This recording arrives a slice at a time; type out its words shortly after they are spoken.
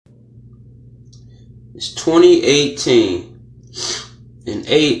It's 2018, and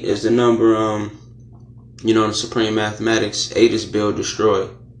 8 is the number. In supreme mathematics, 8 is build, destroy.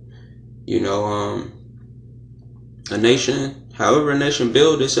 You know, however a nation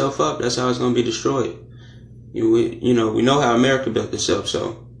build itself up, that's how it's gonna be destroyed. We know how America built itself,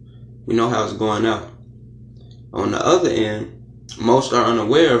 so we know how it's going out. On the other end, most are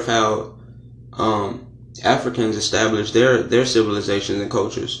unaware of how Africans established their civilizations and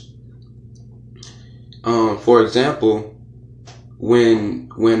cultures. For example, when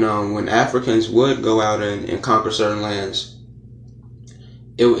Africans would go out and conquer certain lands,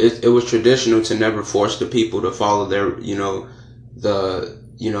 it was traditional to never force the people to follow their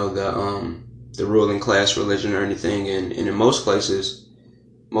the ruling class religion or anything, and in most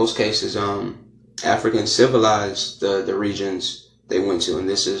cases Africans civilized the regions they went to, and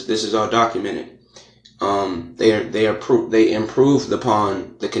this is all documented. They improved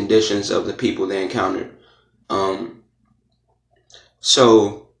upon the conditions of the people they encountered.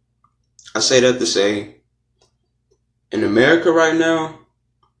 So I say that to say, in America right now,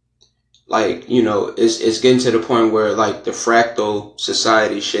 it's getting to the point where like the fractal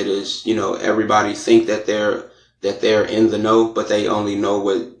society shit is, everybody think that they're in the know, but they only know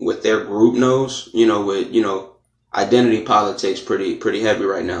what their group knows. Identity politics pretty heavy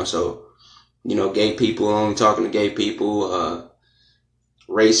right now. So, gay people only talking to gay people,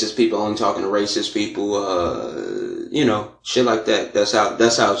 racist people only talking to racist people, shit like that.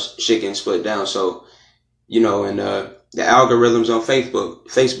 That's how shit getting split down. So, and the algorithms on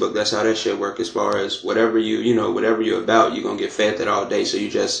Facebook, that's how that shit work. As far as whatever you're about, you're gonna get fed that all day. So you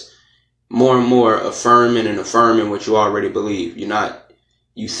just more and more affirming what you already believe.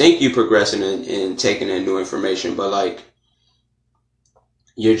 You think you're progressing and taking in new information, but like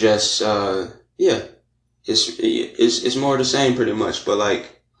you're just it's more the same pretty much. But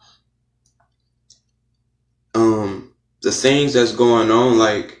like the things that's going on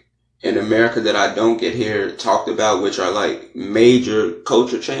like in America that I don't get here talked about, which are like major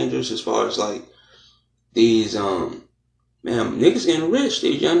culture changers, as far as like these niggas getting rich,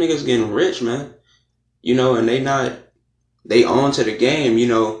 these young niggas getting rich, man. And they on to the game.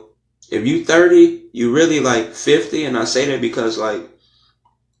 If you 30, you really like 50, and I say that because like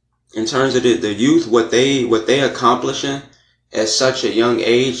in terms of the youth, what they accomplishing at such a young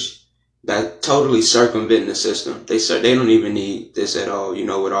age, that totally circumventing the system. They don't even need this at all,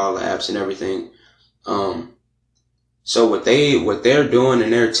 with all the apps and everything. So what they're doing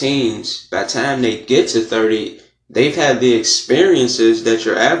in their teens, by the time they get to 30, they've had the experiences that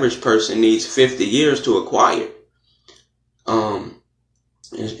your average person needs 50 years to acquire. And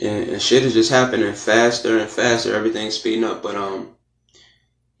shit is just happening faster and faster. Everything's speeding up. But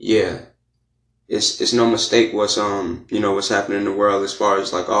yeah, it's no mistake what's happening in the world as far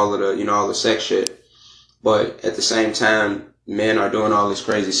as like all the sex shit. But at the same time, men are doing all this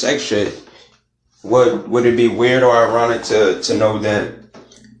crazy sex shit. Would it be weird or ironic to know that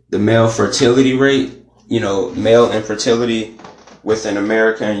the male fertility rate, male infertility within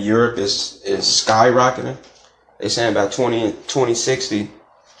America and Europe is skyrocketing? They saying about 2060,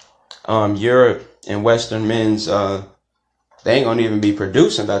 Europe and Western men's they ain't gonna even be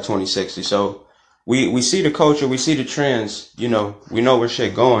producing by 2060. So we see the culture, we see the trends, we know where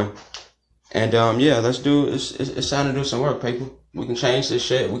shit going. And it's time to do some work, people. We can change this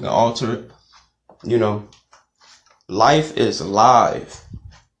shit, we can alter it. Life is live.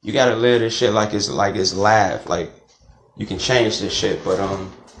 You gotta live this shit like it's live. Like you can change this shit, but I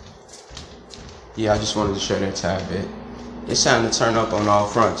just wanted to share that tad bit. It's time to turn up on all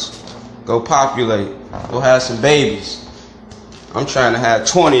fronts. Go populate. Go have some babies. I'm trying to have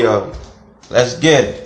 20 of them. Let's get it.